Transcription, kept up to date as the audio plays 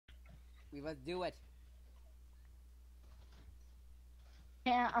We must do it.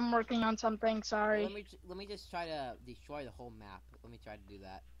 Yeah, I'm working on something. Sorry. Let me just try to destroy the whole map. Let me try to do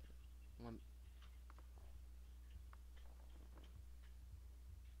that. Lem-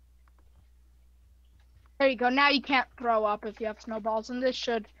 There you go. Now you can't throw up if you have snowballs, and this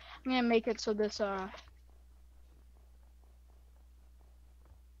should. I'm gonna make it so this okay,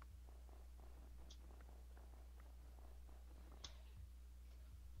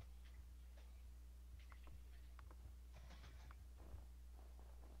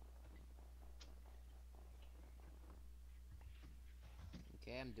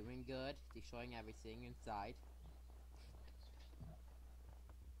 I'm doing good. Destroying everything inside.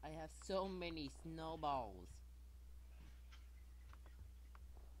 I have so many snowballs.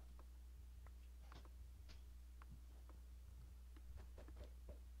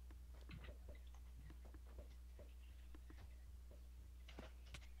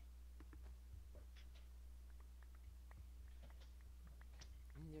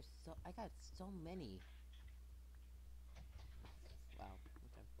 And there's so I got so many. Wow.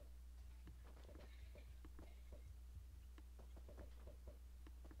 Okay.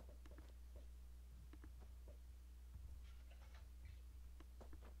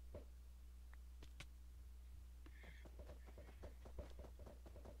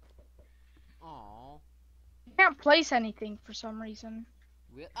 Aww. you can't place anything for some reason.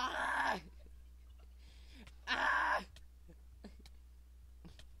 Ah! Ah!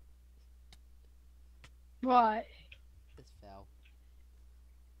 What? This fell.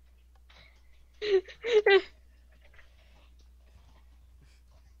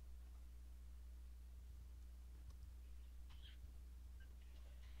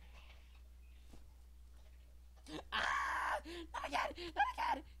 Ah! Not again! Not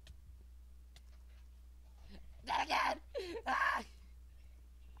again! Not again! Ah!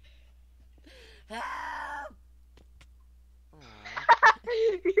 Help! Aw.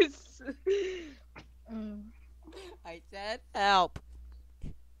 Mm. I said help.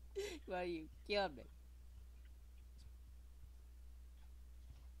 Well, you killed me.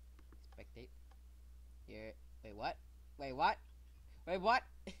 Spectate. Here. Wait, what? Wait, what? Wait, what?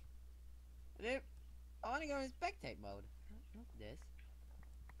 Dude, I want to go in spectate mode. Not this.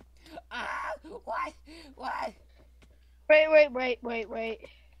 Ah! What? What? Wait.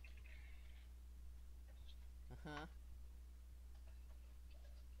 Uh-huh.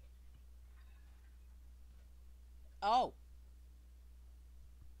 Oh!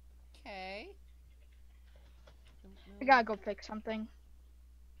 Okay. Don't I know. gotta go fix something.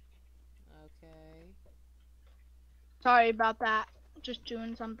 Okay. Sorry about that. Just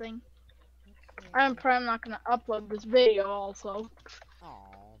doing something. I'm Okay. probably not gonna upload this video also.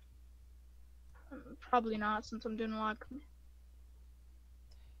 Oh. Probably not since I'm doing a lot.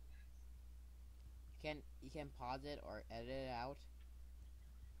 You can pause it or edit it out.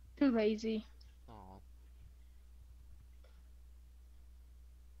 Too lazy. Oh.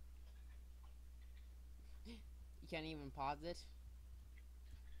 You can't even pause it.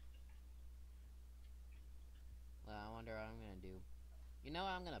 Well, I wonder what I'm gonna do. You know,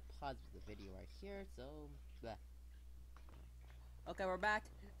 I'm gonna pause the video right here. So, bleh. Okay, we're back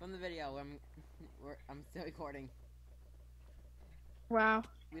from the video. I'm still recording. Wow.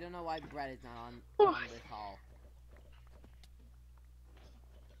 We don't know why the bread is not Whew. on this hall.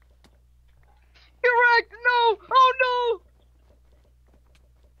 You're wrecked! No! Oh no!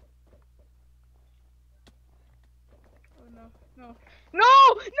 Oh no. No!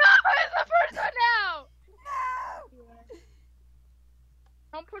 No! It's the first one now!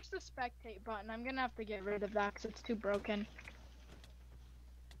 Don't push the spectate button. I'm gonna have to get rid of that because it's too broken.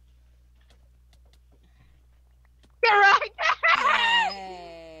 Get wrecked!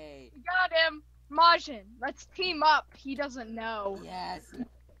 Yay! Got him! Majin, let's team up. He doesn't know. Yes.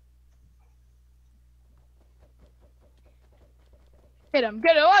 Get him!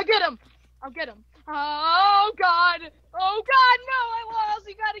 I get him! I'll get him. Oh god! Oh god, no! I lost!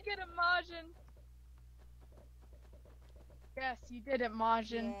 You gotta get him, Majin. Yes, you did it,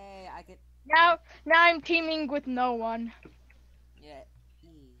 Majin. Yay! I could. Now I'm teaming with no one. Yeah.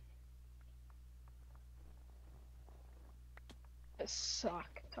 You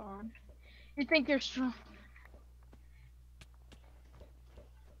suck, Ton. You think you're strong?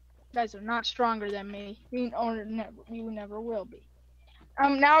 You guys are not stronger than me. You never will be.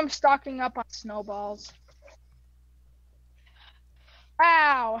 Now I'm stocking up on snowballs.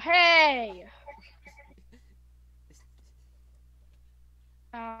 Ow! Hey!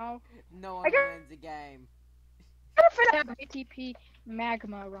 Ow! No I one wins the game. gotta have an ATP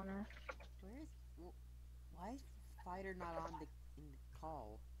magma runner. Why is fighter not on the in the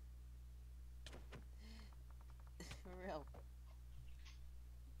call? For real.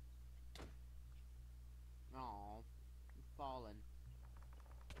 Aw, I'm falling.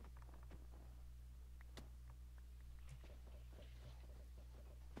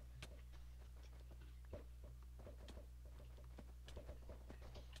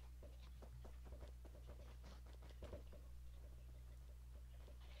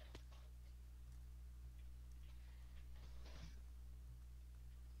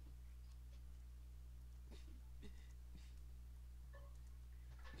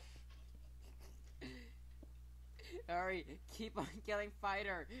 Hurry! Keep on killing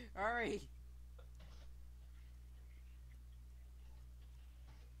Fighter! Hurry!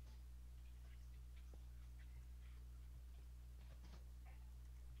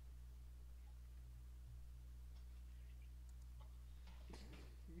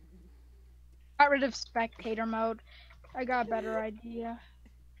 Got rid of spectator mode. I got a better idea.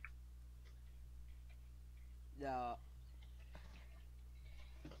 No.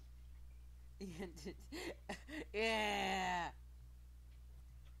 Yeah!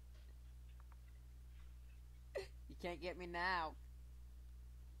 You can't get me now.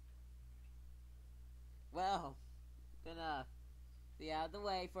 Well, gonna be out of the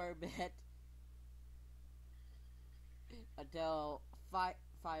way for a bit until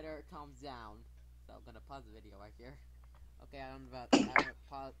Fighter calms down. So I'm gonna pause the video right here. Okay, I'm gonna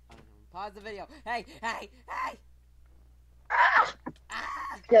pause the video. Hey! Hey! Hey! Ah!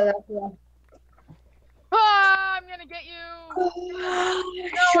 Yeah, that's one. Ah, I'm gonna get you. No,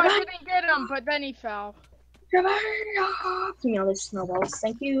 I didn't get him, but then he fell. Give me all these snowballs,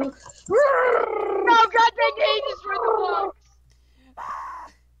 thank you. No, God dang it, he just threw the blocks.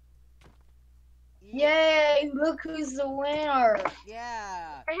 Yay, look who's the winner.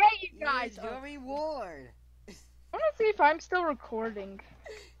 Yeah! I hate you guys. Here's your reward! I wanna see if I'm still recording.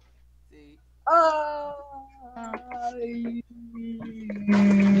 See? Oh.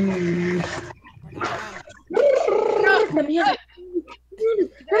 No, Come here.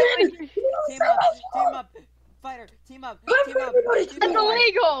 Team up! Fighter! Team up! Team up! Everybody, Team that's up.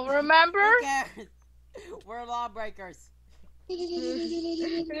 illegal, remember? Who cares? We're lawbreakers. Well,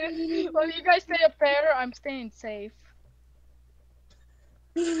 you guys stay up there, I'm staying safe.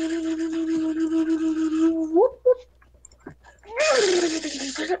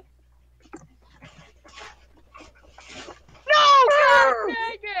 No, God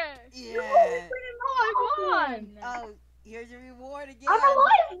dang it! Yeah! Oh, I won! Oh, here's your reward again! I'm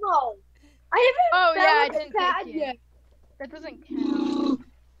alive though. I Oh, haven't yeah, I found didn't the pad take it. yet. That doesn't count.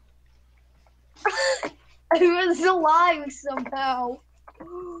 I was alive somehow.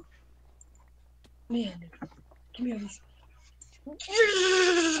 Man, give me all this.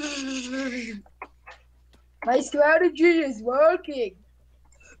 My strategy is working.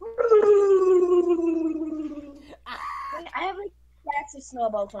 I have like stacks of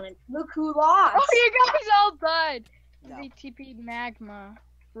snowballs on it. Look who lost. Oh, you guys all died. No. VTP magma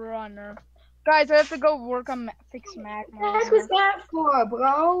runner. Guys, I have to go work on fix magma. What the heck was that for,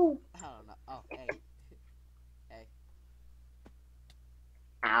 bro? I don't know. Oh, hey. Hey.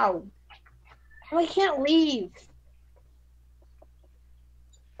 Ow. Oh, I can't leave.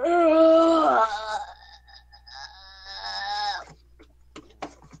 Ugh.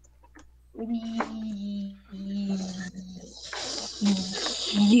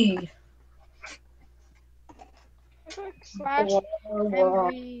 Yeah. Slash MV.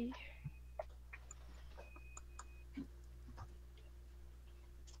 I'm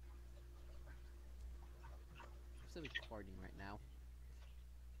still recording right now.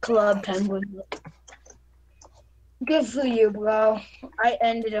 Club Penguin. Good for you, bro. I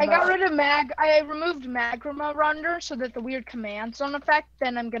ended I got rid of I removed magma runner so that the weird commands don't affect.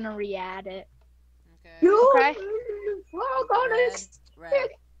 Then I'm gonna re-add it. Okay. You Okay. Well, honest. Red,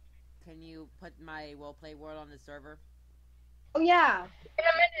 can you put my well-played word on the server? Oh yeah. In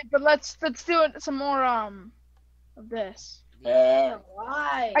a minute, but let's do some more of this. Yeah.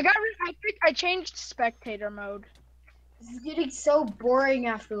 Why? I changed spectator mode. This is getting so boring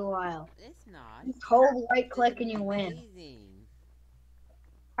after a while. It's not. Just hold right click and you win. Amazing.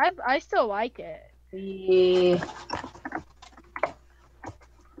 I still like it. Yeah.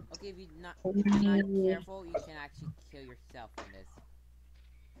 Okay, if you're not careful, you can actually kill yourself in this.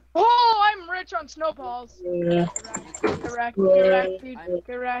 Oh, I'm rich on snowballs. Yeah. Get wrecked, dude.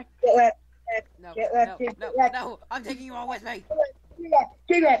 Get wrecked. Get wrecked. No, Get wrecked, no, dude. no, Get wrecked. no! I'm taking you all with me!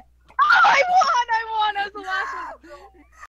 Get wrecked. Oh, I won! I was the last one.